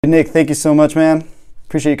Nick, thank you so much, man.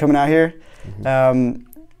 Appreciate you coming out here.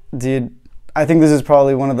 Dude, I think this is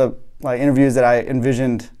probably one of the interviews that I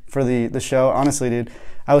envisioned for the show. Honestly, dude,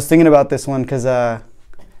 I was thinking about this one because,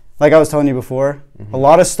 like I was telling you before, a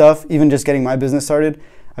lot of stuff, even just getting my business started,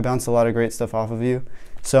 I bounced a lot of great stuff off of you.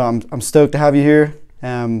 So I'm stoked to have you here.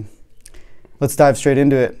 Let's dive straight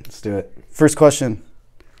into it. Let's do it. First question.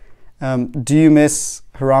 Do you miss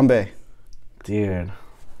Harambe? Dude,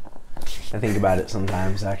 I think about it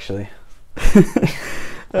sometimes, actually.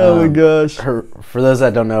 Oh my gosh. For those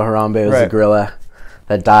that don't know, Harambe was a gorilla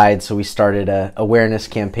that died, so we started a awareness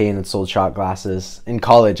campaign and sold shot glasses in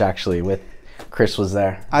college, actually, with Chris was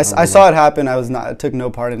there. I saw it happen. I took no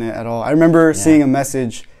part in it at all. I remember seeing a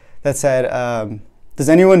message that said, does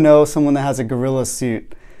anyone know someone that has a gorilla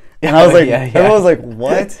suit? And I was like, everyone was like,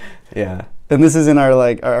 what? Yeah. And this is in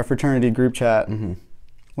our fraternity group chat,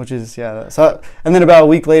 which is, So, and then about a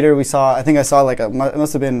week later, I think I saw it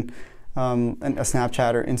must have been a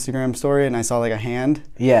Snapchat or Instagram story, and I saw like a hand.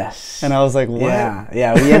 Yes. And I was like, what?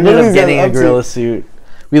 Yeah. We ended up getting a gorilla suit.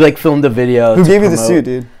 We filmed a video. Who gave you the suit,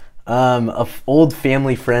 dude? A old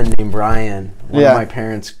family friend named Brian. One of my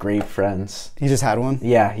parents' great friends. He just had one?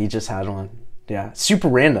 Yeah, he just had one. Yeah. Super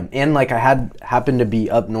random. And I happened to be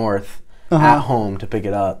up north at home to pick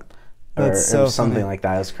it up. That's so something funny. like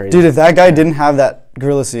that. It was crazy. Dude, if that guy didn't have that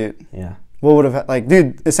gorilla suit, what would have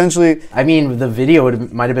dude, essentially, I mean, the video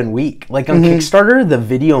might have been weak. On Kickstarter, the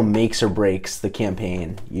video makes or breaks the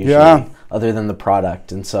campaign usually, other than the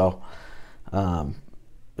product. And so, I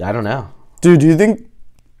don't know. Dude, do you think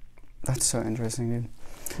that's so interesting, dude?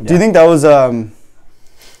 Yeah. Do you think that was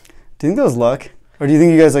luck, or do you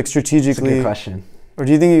think you guys strategically? That's a good question. Or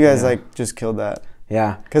do you think you guys just killed that?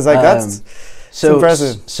 Yeah, because that's so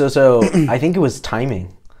impressive. So I think it was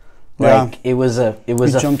timing. It was a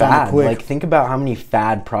fad. Think about how many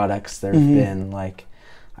fad products there've been.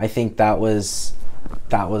 I think that was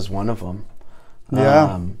one of them.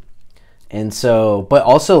 Yeah. And so, but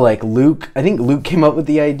also Luke, I think Luke came up with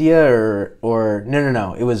the idea, or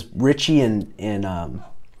no, it was Richie and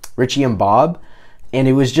Bob, and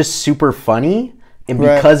it was just super funny. And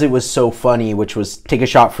because it was so funny, which was take a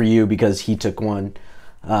shot for you because he took one,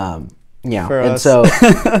 and so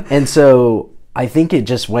I think it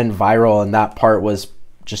just went viral, and that part was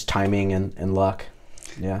just timing and luck.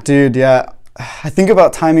 Yeah, dude. Yeah, I think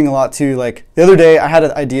about timing a lot too. The other day, I had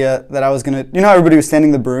an idea that I was gonna. You know how everybody was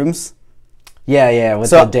standing the brooms? Yeah.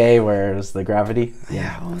 With the day where it was the gravity.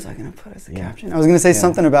 Yeah. What was I gonna put as the caption? I was gonna say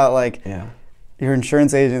something about your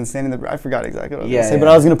insurance agent standing the. I forgot exactly what I was gonna say, but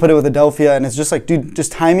I was gonna put it with Adelphia, and it's just dude,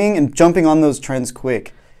 just timing and jumping on those trends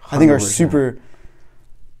quick. 100%. I think are super.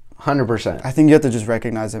 100%. I think you have to just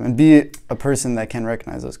recognize them and be a person that can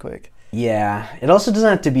recognize those quick. Yeah. It also doesn't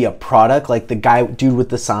have to be a product like the dude with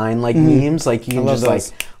the sign memes. You can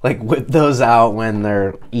just whip those out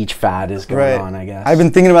when each fad is going on, I guess. I've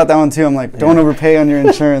been thinking about that one too. I'm like, don't overpay on your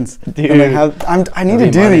insurance. Dude. I need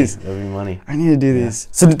to do these. That'll be money. I need to do these.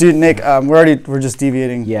 So dude, Nick, we're just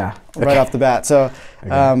deviating right off the bat. So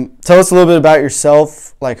tell us a little bit about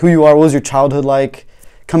yourself, who you are, what was your childhood like?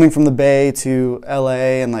 Coming from the Bay to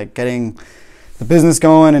LA and getting the business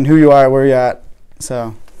going and who you are, where you're at.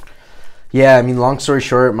 So, yeah, I mean, long story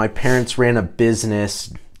short, my parents ran a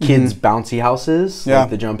business, kids' bouncy houses,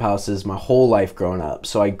 the jump houses, my whole life growing up.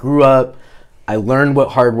 So I grew up, I learned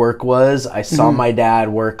what hard work was. I saw my dad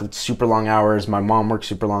work super long hours. My mom worked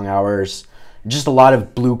super long hours. Just a lot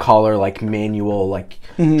of blue collar, manual,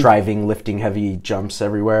 driving, lifting heavy jumps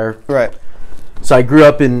everywhere. Right. So I grew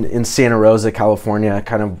up in Santa Rosa, California,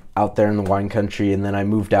 kind of out there in the wine country, and then I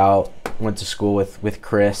moved out, went to school with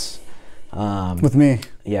Chris. With me.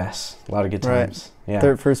 Yes, a lot of good times. Right.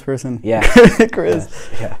 Yeah. First person. Yeah. Chris.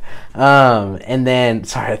 Yes. Yeah. And then,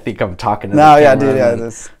 sorry, I think I'm talking to the camera. Yeah,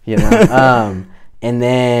 dude, and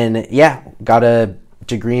then, got a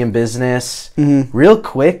degree in business. Real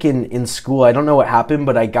quick in school, I don't know what happened,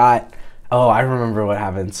 but I remember what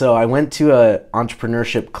happened. So I went to a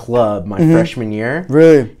entrepreneurship club my freshman year.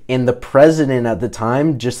 Really? And the president at the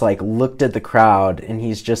time just looked at the crowd, and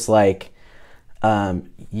he's just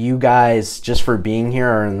you guys, just for being here,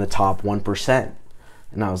 are in the top 1%.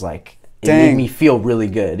 And I was like, it made me feel really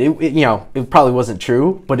good. It probably wasn't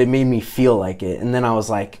true, but it made me feel like it. And then I was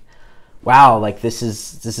like, wow, this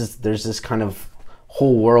is there's this kind of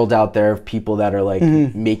whole world out there of people that are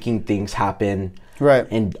making things happen. Right.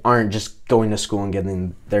 And aren't just going to school and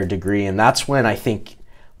getting their degree. And that's when I think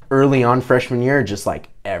early on freshman year, just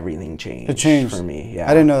everything changed. It changed for me. Yeah. I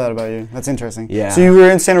didn't know that about you. That's interesting. Yeah. So you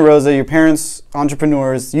were in Santa Rosa, your parents,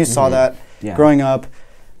 entrepreneurs, you saw that growing up.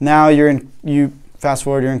 Now you fast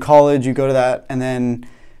forward, you're in college, you go to that, and then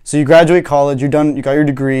So you graduate college, you got your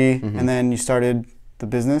degree, and then you started the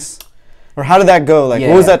business? Or how did that go? Like,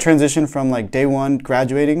 what was that transition from like day one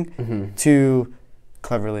graduating to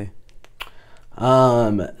Cleverly?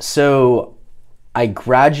 So I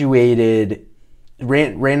graduated,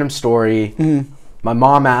 random story. My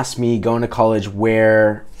mom asked me going to college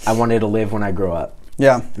where I wanted to live when I grow up.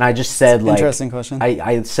 Yeah. And I just said like, interesting question.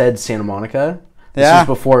 I said Santa Monica. This was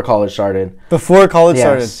before college started. Before college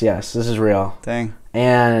started? Yes, this is real. Dang.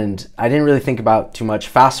 And I didn't really think about too much.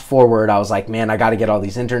 Fast forward, I was like, man, I got to get all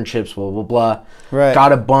these internships, blah, blah, blah. Right.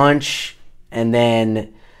 Got a bunch and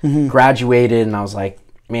then graduated and I was like,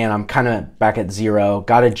 man, I'm kind of back at zero.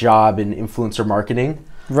 Got a job in influencer marketing.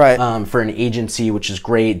 Right. For an agency, which is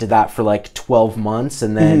great. Did that for like 12 months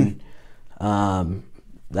and then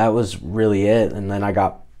that was really it. And then I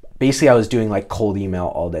was doing like cold email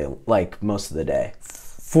all day, like most of the day.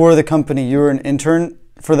 For the company, you were an intern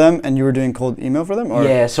for them and you were doing cold email for them? Or?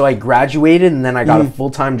 Yeah, so I graduated and then I got a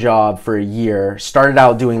full-time job for a year. Started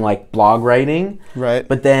out doing like blog writing. Right.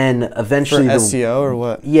 But then eventually... For SEO or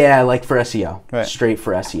what? Yeah, like for SEO. Right. Straight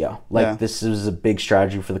for SEO. Like this was a big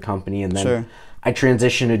strategy for the company. And then I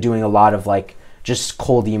transitioned to doing a lot of like just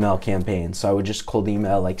cold email campaigns. So I would just cold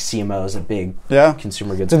email like CMOs, a big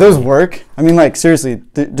consumer goods. Do those work? I mean, like seriously,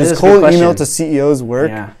 does cold email to CEOs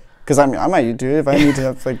work? Yeah. Because I might do it if I need to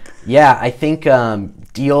have like... Yeah, I think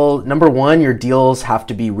number one, your deals have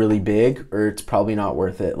to be really big or it's probably not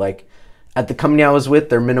worth it. Like at the company I was with,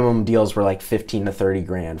 their minimum deals were like 15 to 30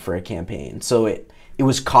 grand for a campaign. So it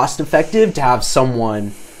was cost effective to have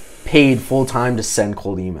someone paid full time to send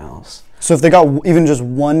cold emails. So if they got even just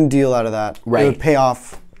one deal out of that, it would pay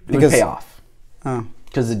off. It would pay off. Oh.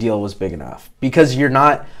 Because the deal was big enough. Because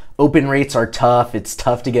open rates are tough. It's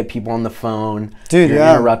tough to get people on the phone. Dude, you're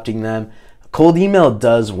interrupting them. Cold email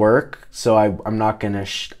does work, so I'm not gonna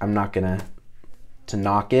to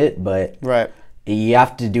knock it, but you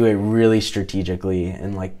have to do it really strategically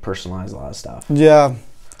and like personalize a lot of stuff. Yeah,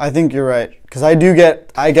 I think you're right because I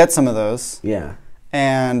get some of those. Yeah,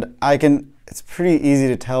 and it's pretty easy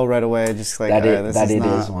to tell right away. Just like that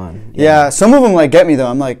is one. Yeah, some of them like get me though.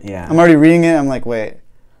 I'm like, I'm already reading it. I'm like, wait,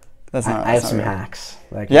 that's not. I have some hacks.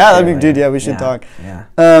 That'd be, dude. Yeah, we should talk.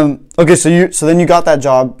 Yeah. Okay, so then you got that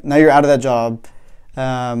job. Now you're out of that job.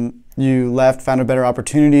 You left, found a better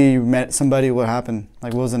opportunity. You met somebody. What happened?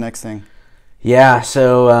 Like, what was the next thing? Yeah.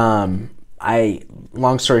 So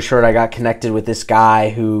long story short, I got connected with this guy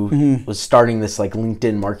who was starting this like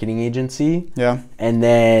LinkedIn marketing agency. Yeah. And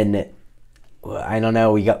then I don't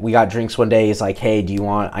know. We got drinks one day. He's like, "Hey,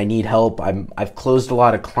 I need help. I've closed a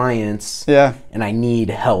lot of clients. Yeah. And I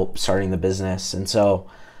need help starting the business." And so,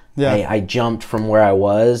 I jumped from where I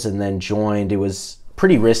was and then joined. It was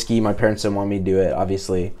pretty risky. My parents didn't want me to do it,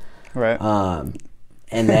 obviously. Right.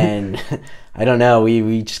 And then I don't know.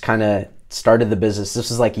 We just kind of started the business.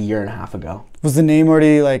 This was like a year and a half ago. Was the name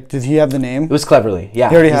already like? Did he have the name? It was Cleverly. Yeah.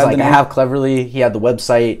 He already had the name? I have Cleverly. He had the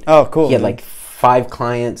website. Oh, cool. He had like 5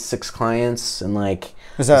 clients, 6 clients, and like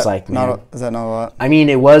is that not a lot? I mean,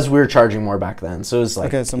 we were charging more back then, so it was like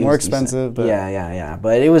okay, so more expensive, but yeah,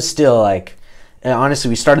 but it was still like, and honestly,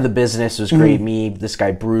 we started the business. It was great. Me, this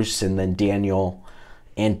guy Bruce, and then Daniel,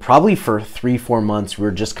 and probably for 3-4 months we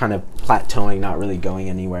were just kind of plateauing, not really going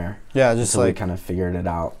anywhere. Yeah, just we kind of figured it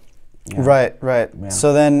out. Yeah. Right. Yeah.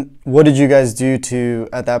 So then, what did you guys do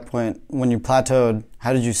at that point when you plateaued?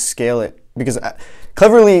 How did you scale it? Because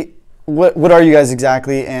Cleverly. What are you guys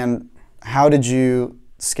exactly, and how did you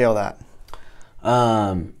scale that?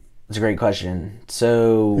 It's a great question.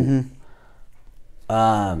 So,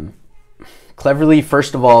 Cleverly,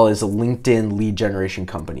 first of all, is a LinkedIn lead generation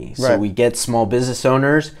company. So we get small business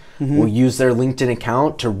owners. We'll use their LinkedIn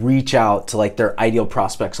account to reach out to like their ideal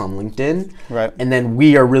prospects on LinkedIn. Right. And then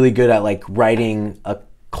we are really good at like writing a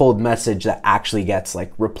cold message that actually gets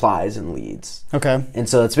like replies and leads. Okay. And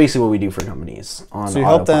so that's basically what we do for companies on So you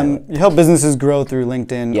help businesses grow through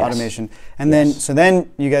LinkedIn automation. And then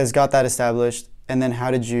you guys got that established, and then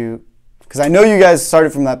how did you, because I know you guys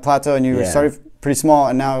started from that plateau and you started pretty small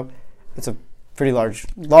and now it's a pretty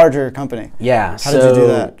larger company. Yeah. How did you do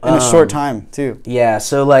that in a short time too? Yeah.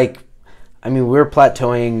 So like, I mean, we were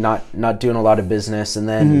plateauing, not doing a lot of business, and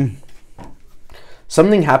then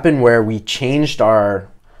something happened where we changed our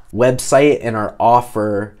website and our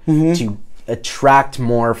offer to attract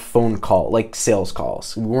more phone sales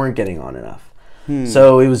calls. We weren't getting on enough.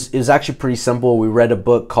 So it was actually pretty simple. We read a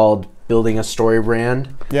book called Building a Story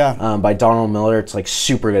Brand by Donald Miller. It's like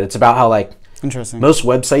super good. It's about how like most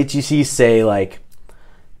websites you see say like,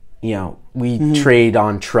 you know, we trade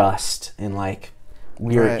on trust and like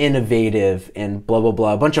we are innovative and blah, blah,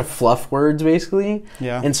 blah. A bunch of fluff words basically.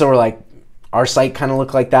 Yeah. And so we're like, our site kind of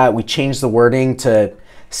looked like that. We changed the wording to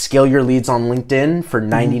scale your leads on LinkedIn for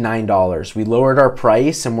 $99. We lowered our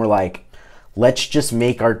price and we're like, let's just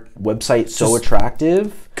make our website so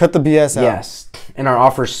attractive. Cut the BS out. Yes. And our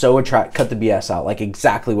offer's so cut the BS out, like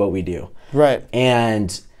exactly what we do. Right.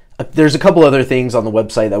 And there's a couple other things on the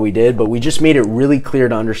website that we did, but we just made it really clear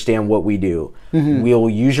to understand what we do. We'll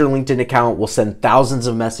use your LinkedIn account. We'll send thousands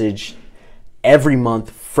of messages every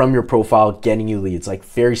month from your profile, getting you leads, like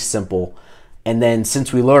very simple. And then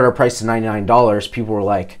since we lowered our price to $99, people were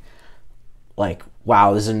like,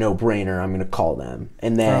 wow, this is a no-brainer. I'm going to call them.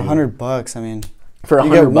 And then for $100, I mean, for $100,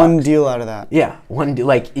 you get one deal out of that. Yeah,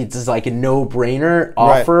 like it's like a no-brainer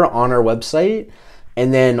offer on our website.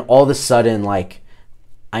 And then all of a sudden, like,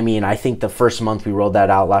 I mean, I think the first month we rolled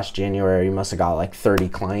that out last January, we must have got like 30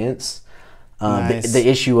 clients. Nice. The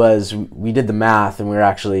issue was we did the math and we were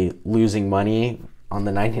actually losing money on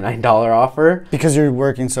the $99 offer because you're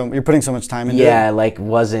putting so much time into it. Yeah, like we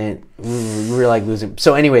were like losing.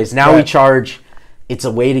 So anyways, now we charge. It's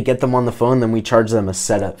a way to get them on the phone. Then we charge them a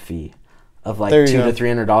setup fee of like $200 to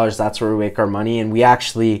 $300. That's where we make our money. And we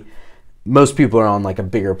actually, most people are on like a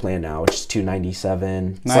bigger plan now, which is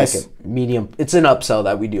 $297. Nice. It's like a medium. It's an upsell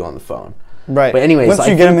that we do on the phone. Right. But anyways, once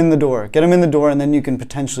you get them in the door, and then you can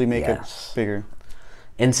potentially make it bigger.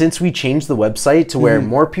 And since we changed the website to where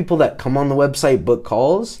more people that come on the website book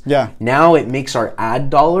calls, now it makes our ad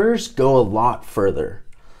dollars go a lot further.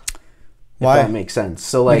 Why? If that makes sense.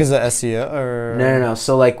 So like because of SEO or no.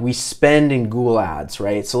 So like we spend in Google Ads,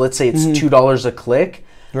 right? So let's say it's $2 a click,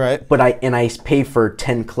 right? But I pay for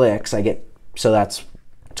 10 clicks. So that's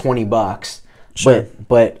 $20. Sure.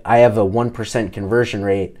 But I have a 1% conversion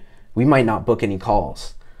rate. We might not book any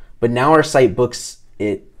calls, but now our site books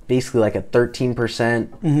it basically like a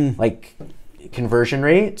 13% like conversion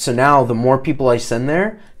rate. So now the more people I send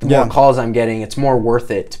there, the more calls I'm getting. It's more worth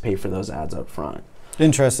it to pay for those ads up front.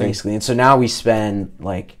 Interesting. Basically, and so now we spend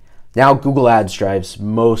now Google Ads drives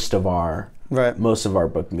most of our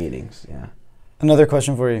book meetings. Yeah. Another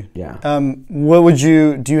question for you. Yeah.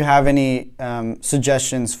 Do you have any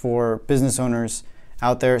suggestions for business owners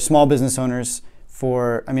out there, small business owners?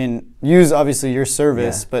 Use obviously your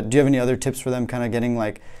service, but do you have any other tips for them kind of getting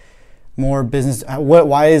like more business?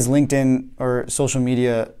 Why is LinkedIn or social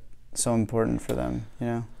media so important for them? You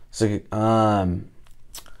know? So,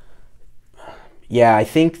 I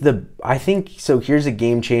think so. Here's a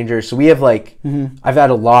game changer. So we have I've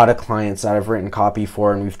had a lot of clients that I've written copy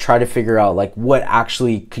for, and we've tried to figure out like what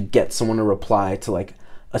actually could get someone to reply to like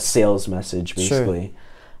a sales message, basically. Sure.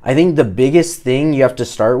 I think the biggest thing you have to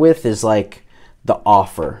start with is like the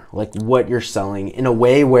offer, like what you're selling in a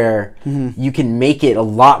way where you can make it a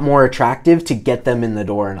lot more attractive to get them in the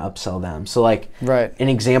door and upsell them. So like an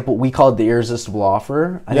example, we call it the irresistible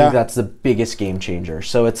offer. I think that's the biggest game changer.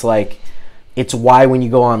 So it's why when you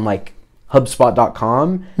go on like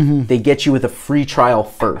HubSpot.com, they get you with a free trial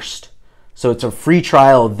first. So it's a free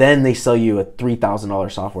trial, then they sell you a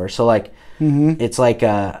 $3,000 software. So like it's like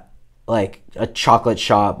a chocolate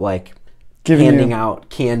shop, like handing out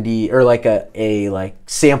candy or like a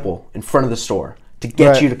sample in front of the store to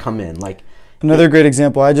get you to come in. Like another great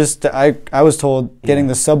example, I was told getting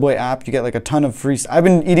the Subway app, you get like a ton of free. I've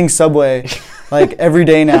been eating Subway like every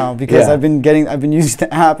day now because I've been using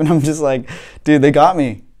the app, and I'm just like, dude, they got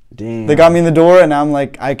me. Damn. They got me in the door, and now I'm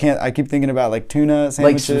like, I keep thinking about like tuna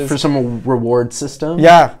sandwiches. Like for some reward system?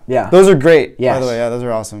 Yeah. Those are great, yes. By the way. Yeah, those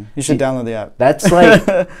are awesome. You should download the app. That's like,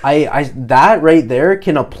 that right there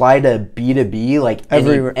can apply to B2B, like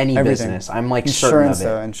any business. I'm like certain of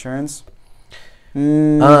it. Insurance?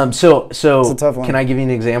 So it's a tough one. Can I give you an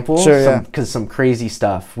example? Sure, Because some crazy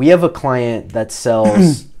stuff. We have a client that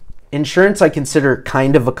sells insurance. I consider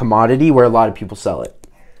kind of a commodity where a lot of people sell it.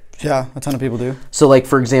 Yeah, a ton of people do. So, like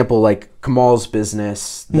for example, like Kamal's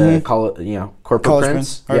business, the corporate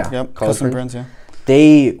prints, custom prints.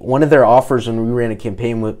 Yeah, one of their offers when we ran a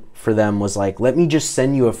campaign for them was like, let me just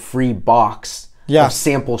send you a free box of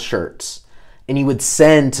sample shirts, and he would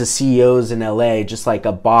send to CEOs in LA just like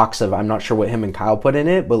a box of, I'm not sure what him and Kyle put in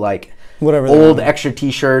it, but like whatever old extra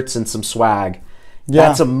T-shirts and some swag. Yeah,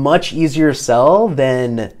 that's a much easier sell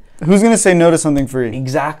than. Who's going to say no to something free?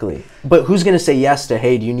 Exactly. But who's going to say yes to,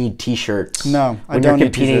 hey, do you need T-shirts? No, I when don't you're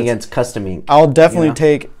need competing T-shirts. against custom ink. I'll definitely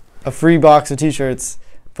take a free box of T-shirts,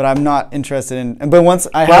 but I'm not interested in. But once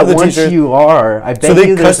I have the T-shirt, once you are, I bet so they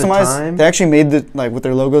you there's customize. a time. They actually made with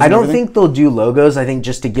their logos. I don't think they'll do logos. I think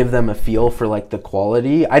just to give them a feel for like the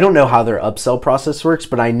quality. I don't know how their upsell process works,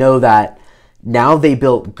 but I know that now they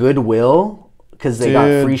built goodwill because they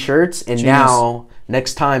got free shirts, and now.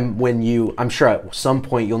 Next time I'm sure at some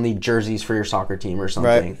point you'll need jerseys for your soccer team or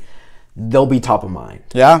something. Right. they'll be top of mind.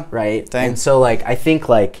 Yeah. Right? Dang. And so, like, I think,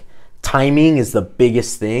 like, timing is the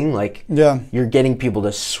biggest thing. Like, yeah, you're getting people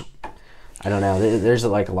to, I don't know. There's,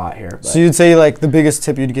 like, a lot here. But. So you'd say, like, the biggest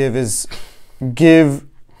tip you'd give is give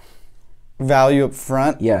value up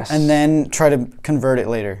front. Yes. And then try to convert it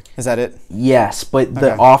later. Is that it? Yes, but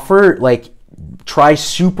the offer, like, try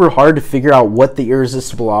super hard to figure out what the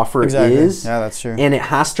irresistible offer is. Yeah, that's true. And it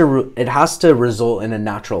has to result in a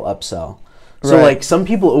natural upsell. So like some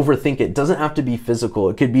people overthink it. It doesn't have to be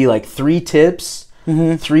physical. It could be like 3 tips,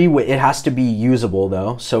 it has to be usable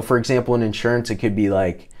though. So for example, in insurance, it could be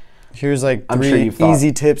like, here's like 3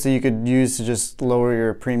 easy tips that you could use to just lower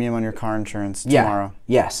your premium on your car insurance tomorrow.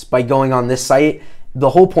 Yes, by going on this site. The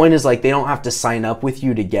whole point is like they don't have to sign up with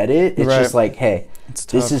you to get it. It's just like, hey,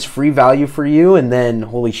 this is free value for you. And then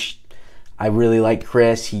I really like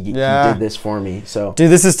Chris. He did this for me. So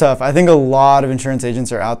dude, this is tough. I think a lot of insurance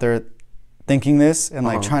agents are out there thinking this and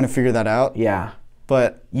like trying to figure that out. Yeah.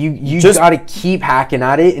 But you just got to keep hacking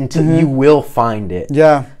at it until you will find it.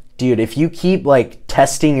 Yeah. Dude, if you keep like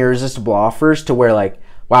testing irresistible offers to where like,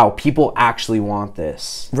 wow, people actually want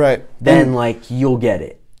this. Right. Then like you'll get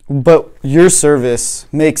it. But your service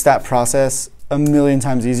makes that process a million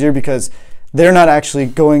times easier because they're not actually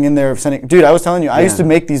going in there sending. Dude, I was telling you, I used to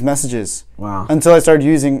make these messages. Wow. Until I started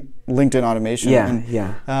using LinkedIn automation.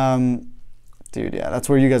 Yeah, dude, yeah, that's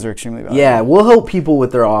where you guys are extremely valuable. Yeah, we'll help people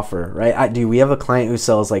with their offer, right? We have a client who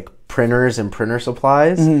sells like printers and printer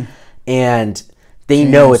supplies, and they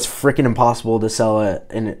know it's freaking impossible to sell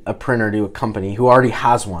a printer to a company who already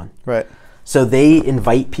has one. Right. So they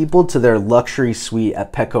invite people to their luxury suite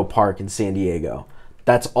at Petco Park in San Diego.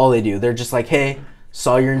 That's all they do. They're just like, hey,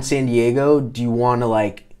 saw you're in San Diego. Do you want to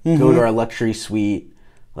like go to our luxury suite,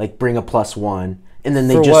 like bring a +1? And then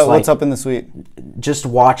they what's up in the suite? Just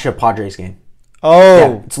watch a Padres game. Oh,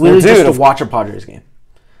 yeah, it's literally just to watch a Padres game.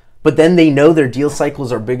 But then they know their deal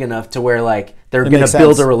cycles are big enough to where like they're going to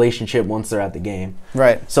build a relationship once they're at the game.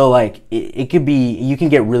 Right. So like it could be, you can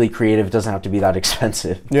get really creative. It doesn't have to be that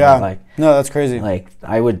expensive. Yeah. Like, no, that's crazy. Like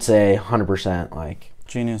I would say 100% like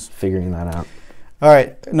genius figuring that out. All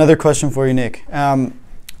right. Another question for you, Nick.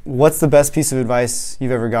 What's the best piece of advice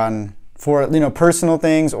you've ever gotten for, personal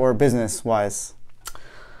things or business wise?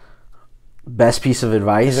 Best piece of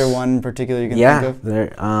advice? Is there one in particular you can think of?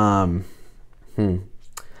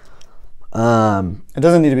 It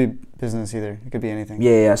doesn't need to be business either. It could be anything.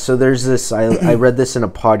 Yeah. So there's this. I read this in a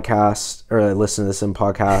podcast, or I listened to this in a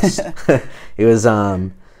podcast. It was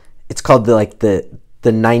it's called the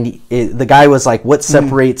 90. The guy was like, what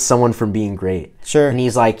separates someone from being great? Sure. And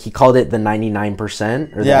he's like, he called it the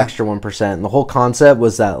 99% or the extra 1%. And the whole concept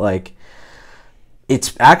was that like,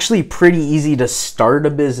 it's actually pretty easy to start a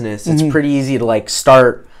business. It's pretty easy to like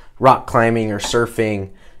start rock climbing or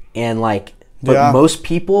surfing, and like, but most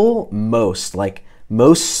people, most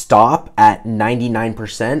stop at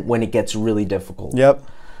 99% when it gets really difficult. Yep.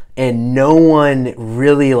 And no one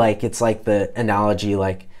really like, it's like the analogy,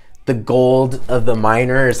 like the gold of the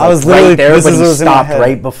miner is like right there, but he stopped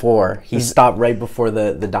right before. He stopped right before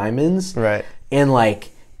the diamonds. Right. And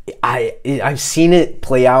like, I've seen it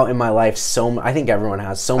play out in my life I think everyone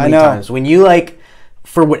has so many times when you like,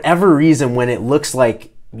 for whatever reason, when it looks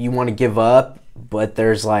like you want to give up, but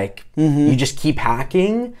there's like you just keep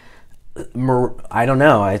hacking. I don't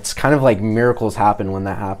know, it's kind of like miracles happen when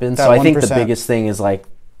that happens. So I think the biggest thing is like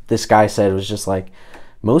this guy said, was just like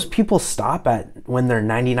most people stop at when they're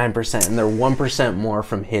 99% and they're 1% more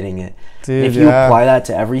from hitting it. Dude, if you apply that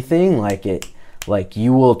to everything, like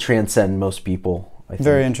you will transcend most people.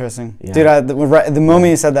 Very interesting. Yeah. Dude, the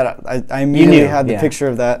moment you said that, I immediately had the picture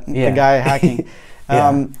of that, the guy hacking.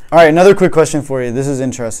 All right, another quick question for you. This is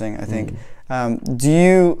interesting, I think. Do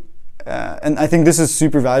you, and I think this is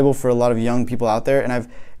super valuable for a lot of young people out there, and I've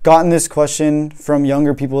gotten this question from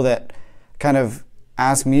younger people that kind of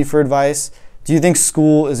ask me for advice. Do you think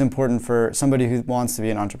school is important for somebody who wants to be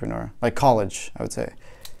an entrepreneur? Like college, I would say.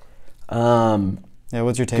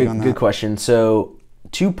 What's your take on that? Good question. So,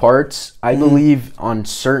 2 parts. I believe on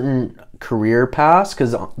certain career paths,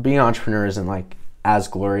 because being an entrepreneur isn't like as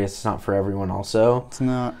glorious. It's not for everyone also. It's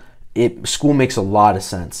not. School makes a lot of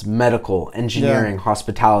sense. Medical, engineering,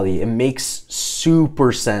 hospitality. It makes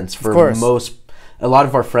super sense for a lot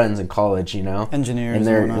of our friends in college, engineers,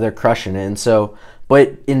 and they're crushing it. And so,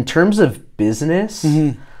 but in terms of business,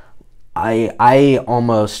 I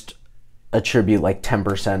almost attribute like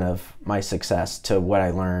 10% of my success to what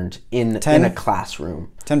I learned in a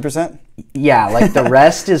classroom. 10%? Yeah, like the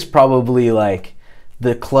rest is probably like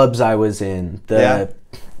the clubs I was in, the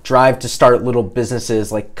drive to start little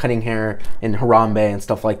businesses like cutting hair in Harambe and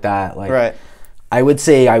stuff like that. Like, I would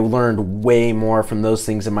say I learned way more from those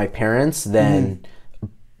things in my parents than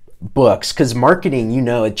books, because marketing, you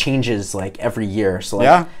know, it changes like every year. So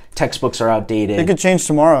like textbooks are outdated. It could change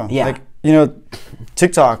tomorrow. Yeah. Like, you know,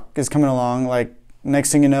 TikTok is coming along. Like,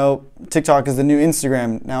 next thing you know, TikTok is the new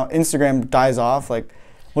Instagram. Now Instagram dies off. Like,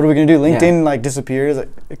 what are we gonna do? LinkedIn like disappears.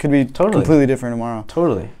 It could be completely different tomorrow.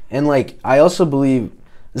 Totally. And like, I also believe,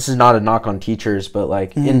 this is not a knock on teachers, but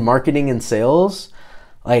like in marketing and sales,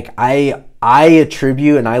 like I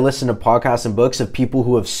attribute and I listen to podcasts and books of people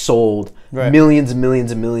who have sold millions and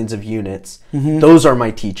millions and millions of units. Those are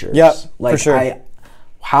my teachers. Yeah, like, for sure.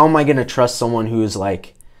 How am I going to trust someone who is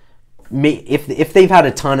like, if they've had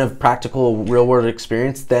a ton of practical real world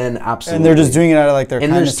experience, then absolutely. And they're just doing it out of like their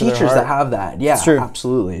kindness. And there's teachers that have that. Yeah,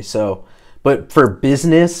 absolutely. So, but for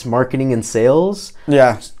business, marketing, and sales,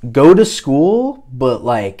 go to school, but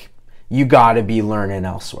like you got to be learning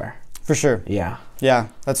elsewhere. For sure. Yeah. Yeah,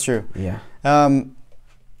 that's true. Yeah.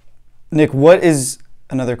 Nick, what is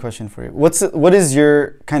another question for you? What is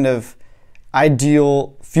your kind of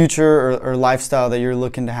ideal future or lifestyle that you're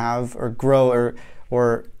looking to have or grow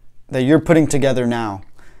or that you're putting together now,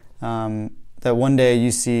 that one day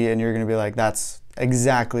you see and you're going to be like, that's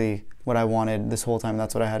exactly what I wanted this whole time.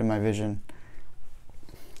 That's what I had in my vision.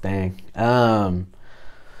 Dang.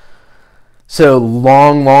 So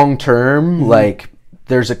long term, like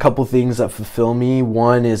there's a couple things that fulfill me.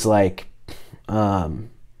 One is like, I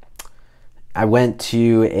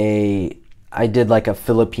did like a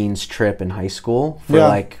Philippines trip in high school for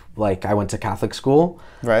like I went to Catholic school.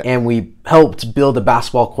 Right. And we helped build a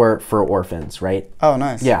basketball court for orphans, right? Oh,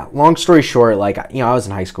 nice. Yeah. Long story short, like, you know, I was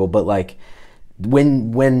in high school, but like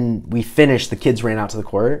when we finished, the kids ran out to the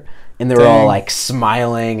court and they were all like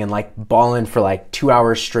smiling and like bawling for like 2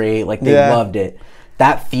 hours straight. Like they loved it.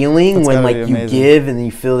 That feeling when like you give and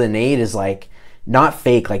you feel innate is like not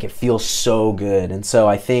fake. Like it feels so good. And so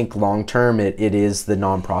I think long term it is the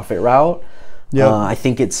nonprofit route. Yeah. I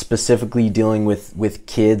think it's specifically dealing with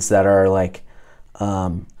kids that are like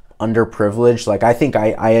underprivileged. Like I think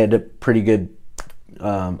I had a pretty good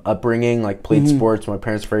upbringing, like played sports. My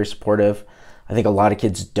parents were very supportive. I think a lot of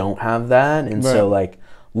kids don't have that. And so like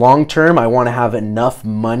long term, I want to have enough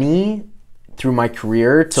money through my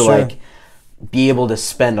career to like be able to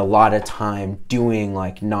spend a lot of time doing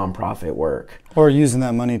like nonprofit work. Or using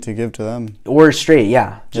that money to give to them. Or straight,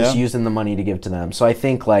 just using the money to give to them. So I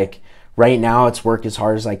think like right now it's work as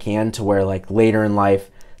hard as I can to where like later in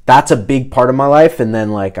life, that's a big part of my life. And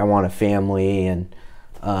then like I want a family and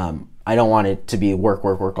I don't want it to be work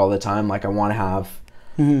all the time. Like I want to have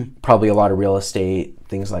probably a lot of real estate,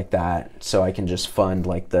 things like that. So I can just fund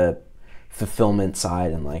like the fulfillment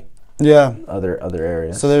side and like other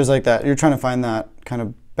areas. So there's like that. You're trying to find that kind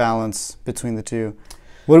of balance between the two.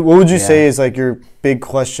 What would you say is like your big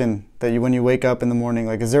question that you, when you wake up in the morning,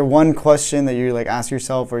 like is there one question that you like ask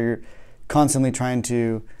yourself or you're constantly trying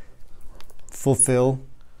to fulfill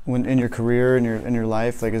when in your career in your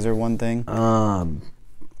life? Like is there one thing?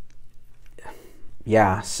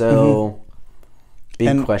 So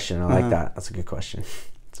big question. I like that. That's a good question.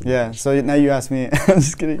 So now you ask me. I'm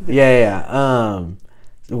just kidding.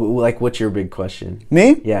 Like what's your big question?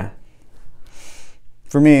 Me? Yeah.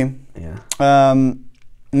 For me,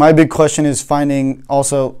 my big question is finding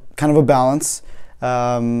also kind of a balance,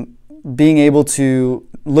 being able to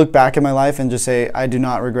look back at my life and just say, I do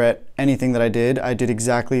not regret anything that I did. I did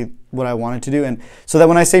exactly what I wanted to do. And so that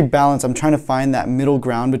when I say balance, I'm trying to find that middle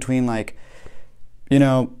ground between like, you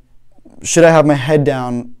know, should I have my head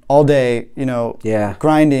down all day, you know,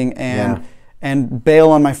 grinding and bail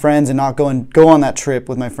on my friends and not go on that trip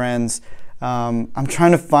with my friends. I'm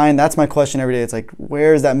trying to find, that's my question every day. It's like,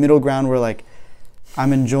 where is that middle ground where like,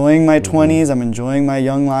 I'm enjoying my 20s, I'm enjoying my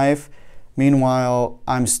young life. Meanwhile,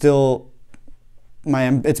 I'm still,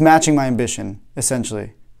 it's matching my ambition,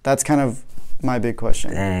 essentially. That's kind of my big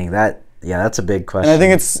question. Dang, that's a big question. And I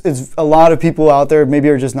think it's a lot of people out there maybe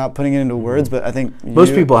are just not putting it into words, but I think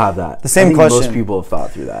most people have that. The same question. Most people have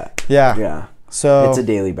thought through that. Yeah. Yeah. So it's a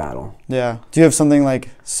daily battle. Yeah. Do you have something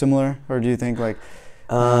like similar, or do you think like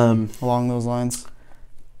along those lines?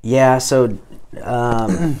 Yeah. So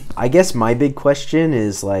I guess my big question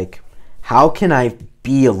is like, how can I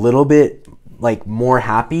be a little bit like more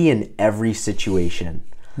happy in every situation?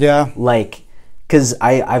 Yeah. Like, because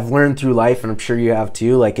I've learned through life, and I'm sure you have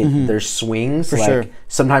too, like there's swings. For sure.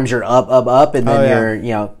 Sometimes you're up, and then you're,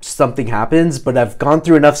 you know, something happens. But I've gone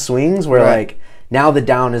through enough swings where like now the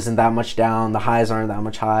down isn't that much down, the highs aren't that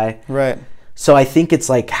much high. Right. So I think it's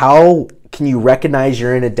like, how can you recognize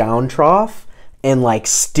you're in a down trough and like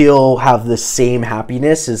still have the same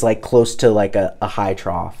happiness is like close to like a high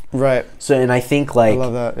trough. Right. So, and I think like I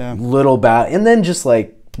love that, yeah. little and then just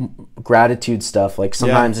like gratitude stuff. Like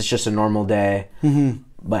sometimes it's just a normal day,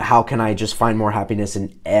 but how can I just find more happiness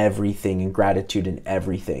in everything and gratitude in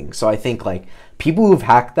everything? So I think like people who've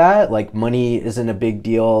hacked that, like money isn't a big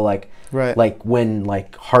deal. Like, like when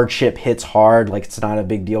like hardship hits hard, like it's not a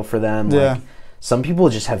big deal for them. Yeah. Like some people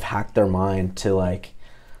just have hacked their mind to like,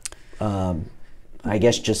 I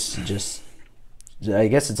guess I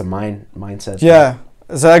guess it's a mindset. Yeah.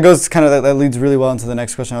 So that goes kind of, that leads really well into the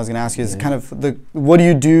next question I was going to ask you is kind of what do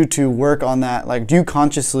you do to work on that? Like, do you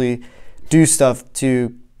consciously do stuff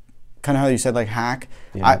to kind of how you said, like hack?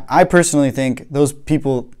 Yeah. I personally think those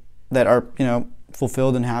people that are, you know,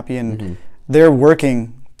 fulfilled and happy and they're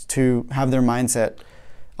working to have their mindset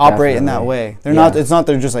operate in that way. They're not, it's not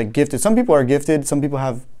they're just like gifted. Some people are gifted. Some people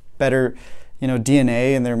have better, you know,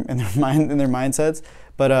 DNA in their mind, in their mindsets.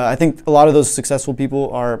 But I think a lot of those successful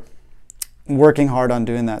people are working hard on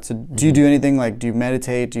doing that. So do you do anything, like do you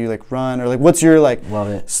meditate, do you like run, or like what's your like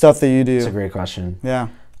stuff that you do? It's a great question. Yeah.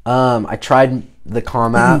 I tried the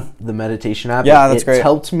Calm app, the meditation app. Yeah, that's great. It's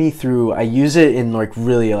helped me through, I use it in like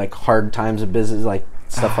really like hard times of business, like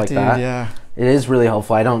stuff like that. Yeah. It is really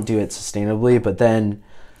helpful. I don't do it sustainably, but then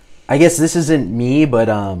I guess this isn't me, but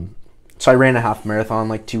so I ran a half marathon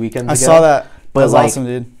like 2 weekends ago. I saw that. But that's like, awesome,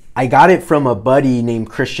 dude. I got it from a buddy named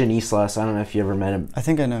Christian Islas. I don't know if you ever met him. I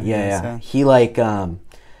think I know. Yeah. He like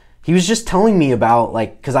he was just telling me about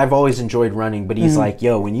like, because I've always enjoyed running, but he's like,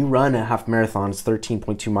 yo, when you run a half marathon, it's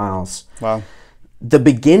 13.2 miles. Wow. The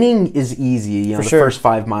beginning is easy, you know, the first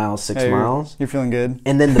 5 miles, 6 miles. You're feeling good.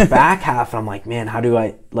 And then the back half, I'm like, man, how do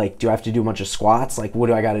I, like, do I have to do a bunch of squats? Like, what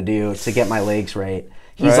do I got to do to get my legs right?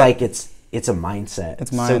 He's like, it's a mindset.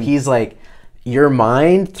 It's mind. So he's like, your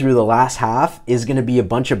mind through the last half is going to be a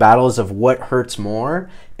bunch of battles of what hurts more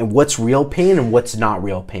and what's real pain and what's not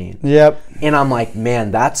real pain. Yep. And I'm like,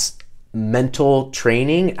 man, that's mental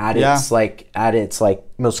training at its like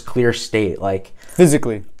most clear state, like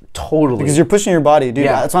physically. Totally. Because you're pushing your body, dude.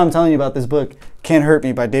 That's why I'm telling you about this book, Can't Hurt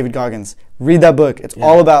Me by David Goggins. Read that book. It's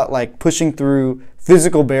all about like pushing through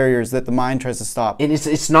physical barriers that the mind tries to stop. And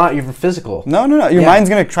it's not even physical. No. Your mind's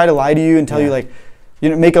going to try to lie to you and tell you like, you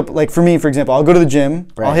know, make up, like for me, for example, I'll go to the gym,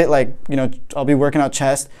 I'll hit like, you know, I'll be working out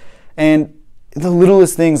chest, and the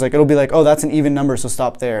littlest things, like it'll be like, oh, that's an even number, so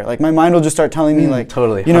stop there. Like my mind will just start telling me like,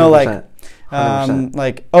 totally, you know, 100%.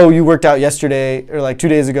 Like, oh, you worked out yesterday or like 2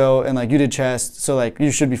 days ago and like you did chest, so like you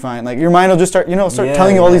should be fine. Like your mind will just start, you know,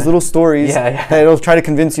 telling you all these little stories that it'll try to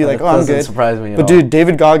convince you like, oh, I'm good. Doesn't surprise me at all. But dude,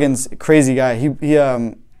 David Goggins, crazy guy.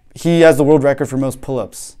 He has the world record for most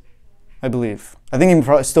pull-ups, I believe. I think he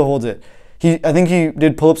probably still holds it. I think he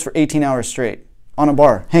did pull-ups for 18 hours straight on a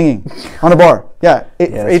bar, hanging on a bar. Yeah,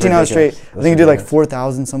 for 18 hours straight. I think he did like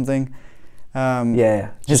 4,000 something.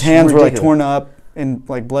 His hands were like torn up and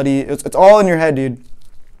like bloody. It's all in your head, dude.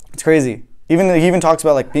 It's crazy. He even talks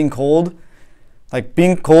about like being cold. Like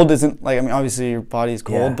being cold isn't like, I mean, obviously your body's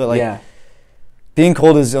cold, but like being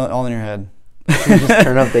cold is all in your head. You just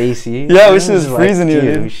turn up the AC. Yeah, we should just freezing you,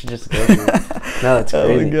 dude. We should just go through. No, that's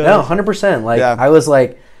crazy. No, 100%. Like I was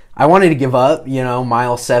like, I wanted to give up, you know,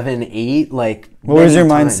 mile 7, 8, like. What was your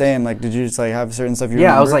mind saying? Like, did you just like have certain stuff you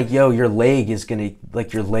remember? I was like, yo, your leg is gonna,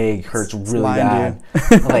 like, your leg hurts really bad.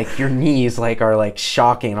 Like, your knees, like, are, like,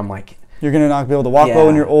 shocking. I'm like. You're gonna not be able to walk well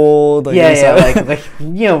when you're old. Like, like,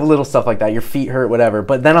 you know, little stuff like that. Your feet hurt, whatever.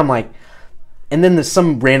 But then I'm like, and then there's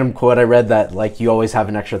some random quote I read that, like, you always have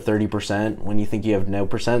an extra 30% when you think you have no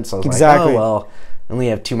percent. So I was like, oh, well, I only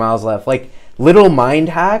have 2 miles left. Like, little mind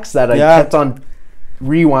hacks that I kept on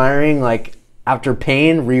rewiring, like after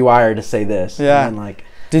pain, rewire to say this. Yeah. And like,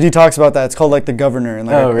 he talks about that. It's called like the governor in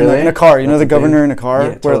like in a car. You know the governor in a car?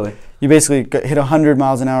 Yeah, totally. You basically hit 100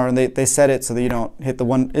 miles an hour and they set it so that you don't hit the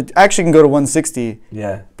one. It actually can go to 160.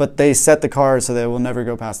 Yeah. But they set the car so that it will never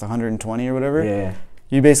go past 120 or whatever. Yeah.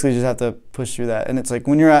 You basically just have to push through that. And it's like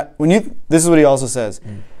this is what he also says.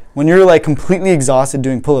 When you're like completely exhausted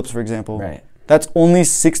doing pull-ups, for example, that's only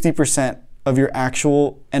 60% of your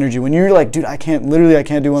actual energy. When you're like, dude, I can't do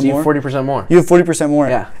one more. You have 40% more. You have 40% more.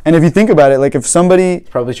 Yeah. And if you think about it, like if somebody, it's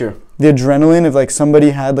probably true. The adrenaline of like somebody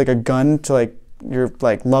had like a gun to like your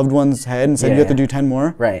like loved one's head and said you have to do 10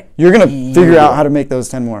 more. Right. You're gonna figure out how to make those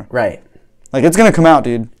 10 more. Right. Like it's gonna come out,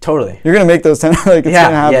 dude. Totally. You're gonna make those 10. Like it's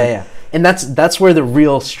gonna happen. Yeah. And that's where the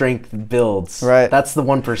real strength builds. Right. That's the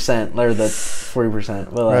 1% or the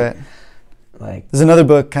 40%. Well, like there's another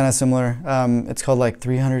book kind of similar. It's called like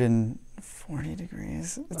 340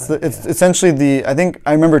 Degrees. It's essentially I think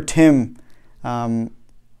I remember Tim.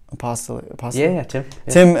 Yeah, Tim.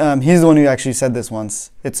 Yeah. Tim, he's the one who actually said this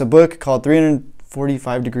once. It's a book called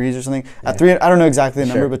 345 Degrees or something. Yeah. I don't know exactly the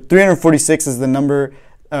number, but 346 is the number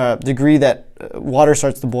degree that water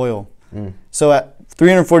starts to boil. So at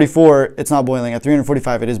 344, it's not boiling. At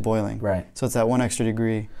 345, it is boiling. Right. So it's that one extra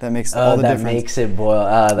degree that makes all the difference. That makes it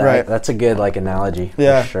boil. Right. That's a good analogy.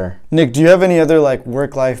 Yeah. For sure. Nick, do you have any other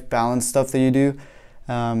work-life balance stuff that you do?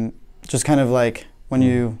 Just kind of when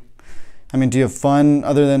you, do you have fun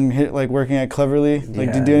other than working at Cleverly? Do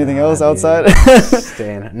you do anything else outside?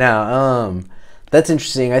 No. That's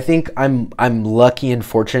interesting. I think I'm lucky and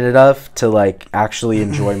fortunate enough to actually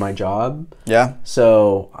enjoy my job. Yeah.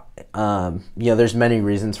 So, there's many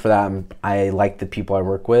reasons for that. I like the people I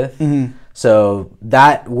work with. Mm-hmm. So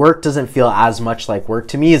that work doesn't feel as much like work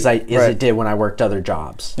to me as it did when I worked other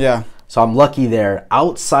jobs. Yeah. So I'm lucky there.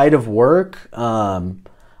 Outside of work, I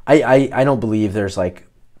don't believe there's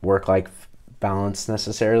work-life balance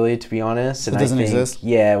necessarily, to be honest. And it doesn't exist?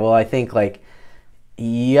 Yeah. Well, I think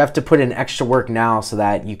you have to put in extra work now so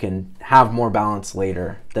that you can have more balance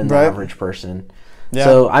later than the average person. Yeah.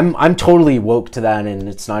 So I'm totally woke to that, and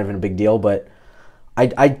it's not even a big deal. But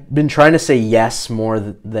I've been trying to say yes more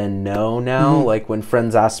than no now. Mm-hmm. When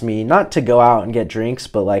friends ask me not to go out and get drinks,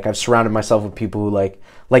 but I've surrounded myself with people who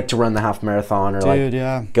like to run the half marathon or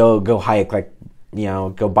go hike,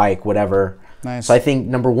 go bike, whatever. Nice. So I think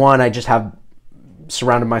number one, I just have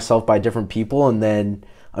surrounded myself by different people, and then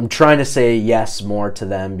I'm trying to say yes more to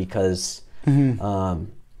them because, I don't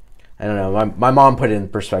know, my mom put it in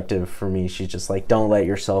perspective for me. She's just don't let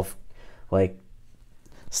yourself,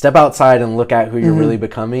 step outside and look at who you're really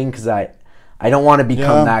becoming, because I don't want to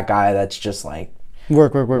become that guy that's just work.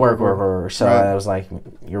 So I was like,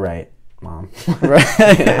 you're right, Mom.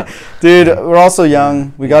 Right. Dude, we're also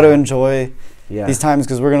young. We got to enjoy these times,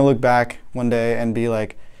 because we're going to look back one day and be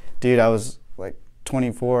like, dude, I was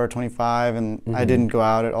 24 or 25 and I didn't go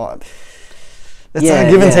out at all. It's a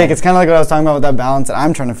give and take. It's kind of like what I was talking about with that balance that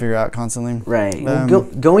I'm trying to figure out constantly. Right.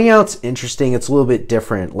 Going out's interesting. It's a little bit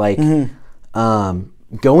different.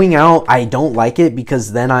 Going out, I don't like it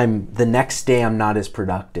because then the next day I'm not as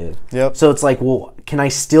productive. Yep. So it's can I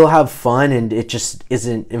still have fun and it just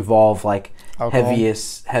isn't involve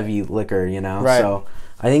heavy liquor, Right. So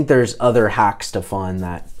I think there's other hacks to fun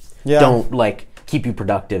that don't keep you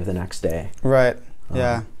productive the next day. Right.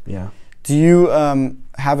 Yeah. Do you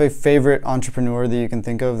have a favorite entrepreneur that you can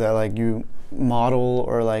think of that you model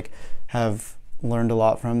or have learned a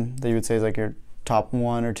lot from, that you would say is your top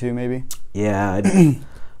one or two maybe? Yeah.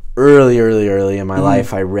 Early in my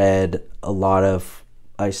life, I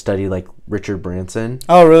studied Richard Branson.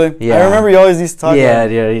 Oh, really? Yeah. I remember you always used to talk about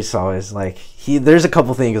it. Yeah, he's always there's a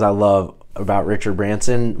couple things I love about Richard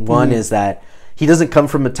Branson. One is that he doesn't come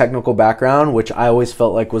from a technical background, which I always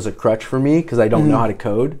felt was a crutch for me because I don't know how to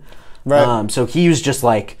code. Right. So he was just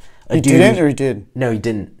a dude. He didn't, or he did? No, he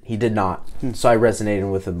didn't. He did not. So I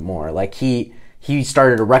resonated with him more. He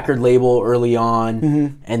started a record label early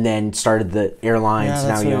on, and then started the airlines.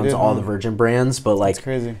 Now he owns all the Virgin brands. But that's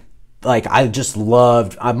crazy. I just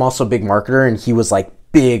loved. I'm also a big marketer, and he was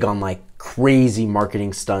big on crazy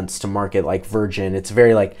marketing stunts to market Virgin. It's a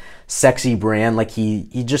very sexy brand.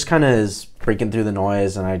 He just kind of is breaking through the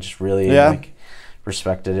noise, and I just really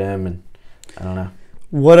respected him. And I don't know.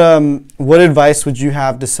 What advice would you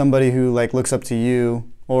have to somebody who looks up to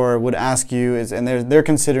you or would ask you and they're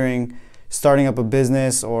considering starting up a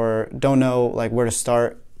business or don't know where to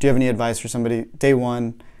start? Do you have any advice for somebody day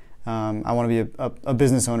one? I want to be a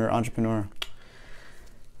business owner, entrepreneur.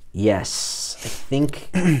 Yes, I think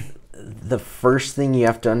the first thing you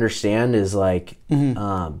have to understand is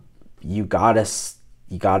you gotta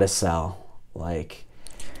sell.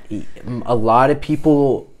 A lot of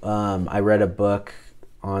people. I read a book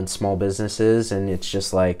on small businesses, and it's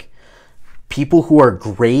just people who are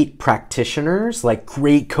great practitioners,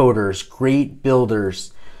 great coders, great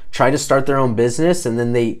builders, try to start their own business, and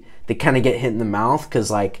then they kind of get hit in the mouth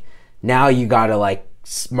because now you gotta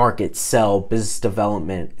market, sell, business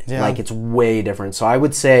development. It's way different. So I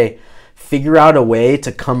would say figure out a way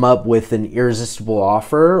to come up with an irresistible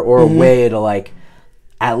offer or a way to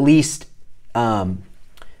at least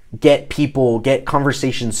get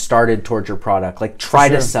conversations started towards your product. Try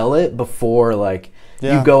to sell it before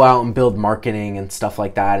you go out and build marketing and stuff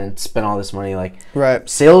like that and spend all this money. Right.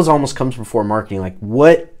 Sales almost comes before marketing.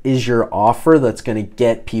 What is your offer that's going to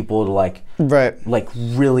get people to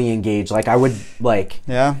really engage? I would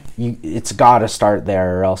it's got to start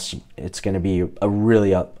there, or else it's going to be a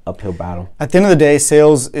really uphill battle. At the end of the day,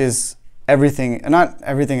 sales is everything, not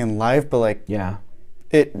everything in life, but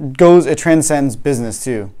it transcends business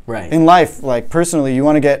too. Right. In life, personally, you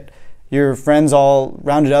want to get your friends all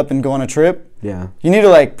rounded up and go on a trip. Yeah. You need to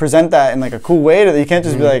like present that in like a cool way. You can't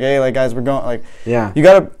just be like, hey, like guys, we're going. Like, yeah. You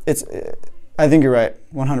gotta. I think you're right.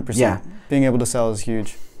 100%. Yeah. Being able to sell is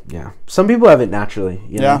huge. Yeah. Some people have it naturally.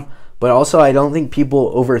 You know? Yeah. But also, I don't think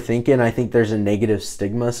people overthink it. I think there's a negative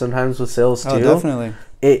stigma sometimes with sales too. Oh, definitely.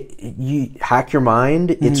 You hack your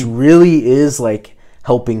mind. It really is like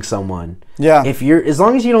helping someone. Yeah. As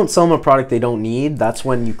long as you don't sell them a product they don't need, that's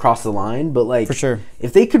when you cross the line. But like, for sure,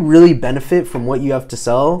 if they could really benefit from what you have to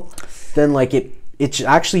sell, then like it's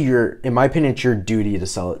actually in my opinion, it's your duty to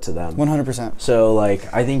sell it to them. 100%. So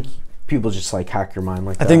like, I think people just like hack your mind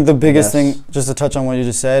like that. I think the biggest thing, just to touch on what you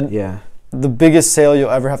just said. Yeah. The biggest sale you'll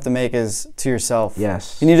ever have to make is to yourself.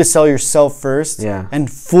 Yes. You need to sell yourself first. Yeah.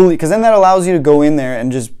 And fully, because then that allows you to go in there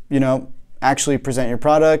and just, actually present your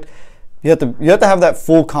product. You have to have that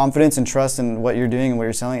full confidence and trust in what you're doing and what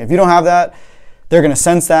you're selling. If you don't have that, they're gonna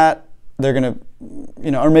sense that. They're gonna,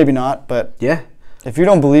 or maybe not. But yeah, if you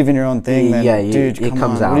don't believe in your own thing, then dude, it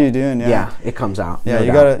comes out. What are you doing? Yeah, it comes out. Yeah,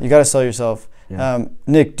 you gotta sell yourself. Yeah.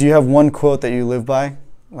 Nick, do you have one quote that you live by,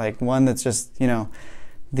 like one that's just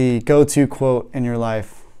the go-to quote in your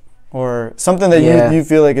life, or something that you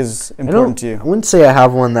feel like is important to you? I wouldn't say I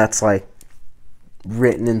have one that's like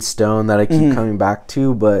written in stone that I keep coming back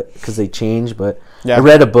to, but because they change. But I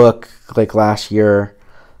read a book like last year,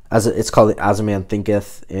 it's called "As a Man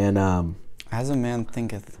Thinketh," and As a Man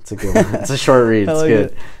Thinketh. It's a good one. It's a short read. It's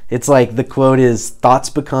good. It's like the quote is, "Thoughts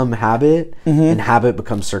become habit, and habit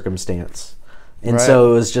becomes circumstance." And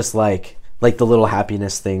so it was just like the little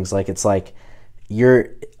happiness things. Like it's like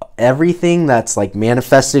everything that's like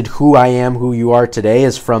manifested who I am, who you are today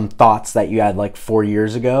is from thoughts that you had like 4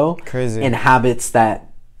 years ago. Crazy. And habits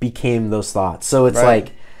that became those thoughts. So it's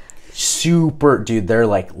like super, dude, they're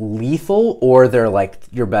like lethal or they're like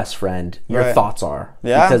your best friend. Your thoughts are.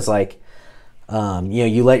 Yeah. Because like,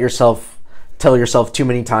 you let yourself tell yourself too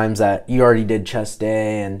many times that you already did chest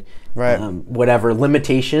day and whatever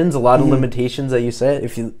limitations, a lot of limitations that you set.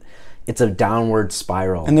 It's a downward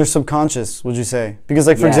spiral. And they're subconscious, would you say? Because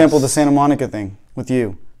like, for example, the Santa Monica thing with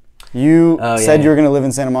you. You said you were going to live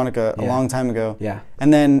in Santa Monica a long time ago. Yeah.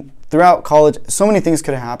 And then throughout college, so many things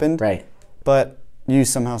could have happened. Right. But you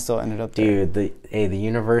somehow still ended up there. Dude, the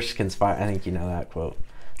universe conspires. I think you know that quote.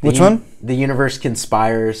 Which one? The universe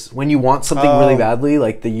conspires. When you want something really badly,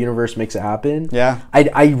 like the universe makes it happen. Yeah.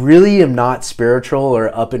 I really am not spiritual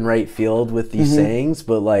or up in right field with these sayings,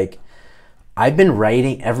 but like, I've been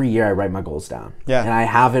writing every year. I write my goals down. Yeah. And I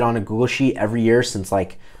have it on a Google sheet every year since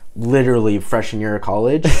like literally freshman year of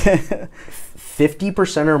college.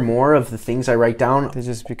 50% or more of the things I write down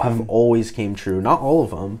have always came true. Not all of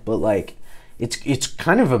them, but like it's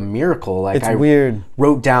kind of a miracle. Like it's weird.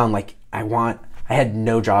 Wrote down like I had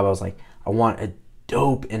no job. I was like, I want a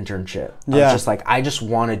dope internship. I was just like, I just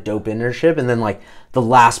want a dope internship. And then like the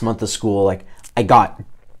last month of school, like I got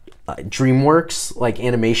DreamWorks like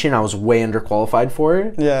animation. I was way underqualified for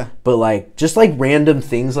it. Yeah. But like just like random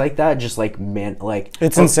things like that, just like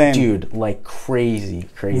it's insane, dude. Like crazy.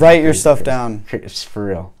 Write your stuff down. For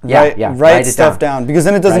real. Write stuff down because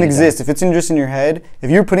then it doesn't exist. If it's just in your head, if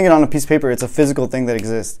you're putting it on a piece of paper, it's a physical thing that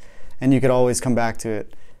exists, and you could always come back to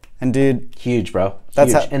it. And dude, huge, bro.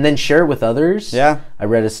 Huge. And then share it with others. Yeah. I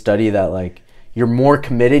read a study that like you're more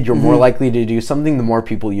committed, you're more likely to do something the more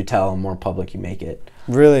people you tell and more public you make it.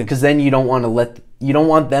 Really? Because then you don't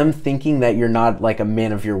want them thinking that you're not like a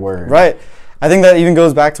man of your word. Right. I think that even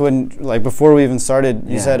goes back to when, like, before we even started,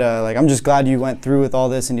 you said, like, I'm just glad you went through with all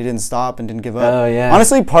this and you didn't stop and didn't give up. Oh, yeah.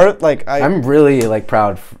 Honestly, I'm really, like,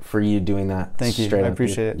 proud for you doing that. Thank you. I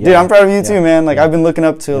appreciate it. Yeah. Dude, I'm proud of you too, man. Like, I've been looking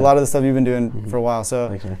up to a lot of the stuff you've been doing for a while.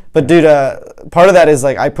 So, but dude, part of that is,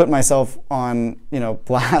 like, I put myself on,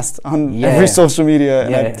 blast on every social media.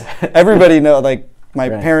 And everybody know, like, my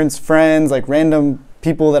parents' friends, like, random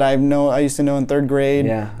people that I used to know in 3rd grade.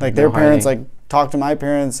 Yeah. Like, their parents, like, talk to my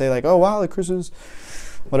parents, say like, oh wow, like Chris is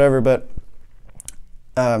whatever, but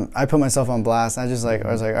I put myself on blast. I was like,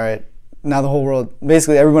 all right, now the whole world,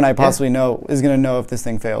 basically everyone I possibly know is gonna know if this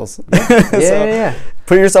thing fails.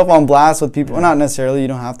 Put yourself on blast with people. Well, not necessarily, you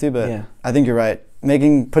don't have to, but I think you're right.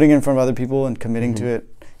 Putting it in front of other people and committing to it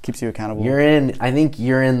keeps you accountable. I think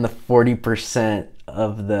you're in the 40%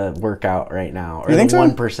 of the workout right now, or you think the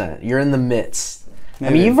 1%. So? You're in the midst. Maybe.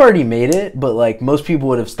 I mean, you've already made it, but like most people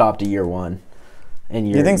would have stopped at year 1. And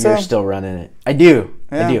you're still running it. I do.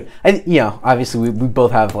 Yeah. I do. Obviously we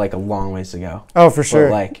both have like a long ways to go. Oh, for sure.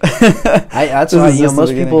 But like, that's why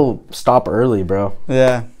most people stop early, bro.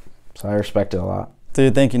 Yeah. So I respect it a lot.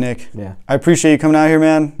 Dude, thank you, Nick. Yeah. I appreciate you coming out here,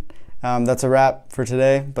 man. That's a wrap for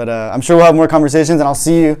today. But I'm sure we'll have more conversations, and I'll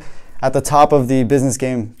see you. at the top of the business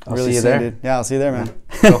game. I'll really see you soon, there. dude. Yeah, I'll see you there, man.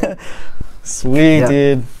 Cool. Sweet, Yeah.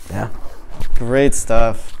 dude. Yeah. Great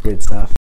stuff. Great stuff.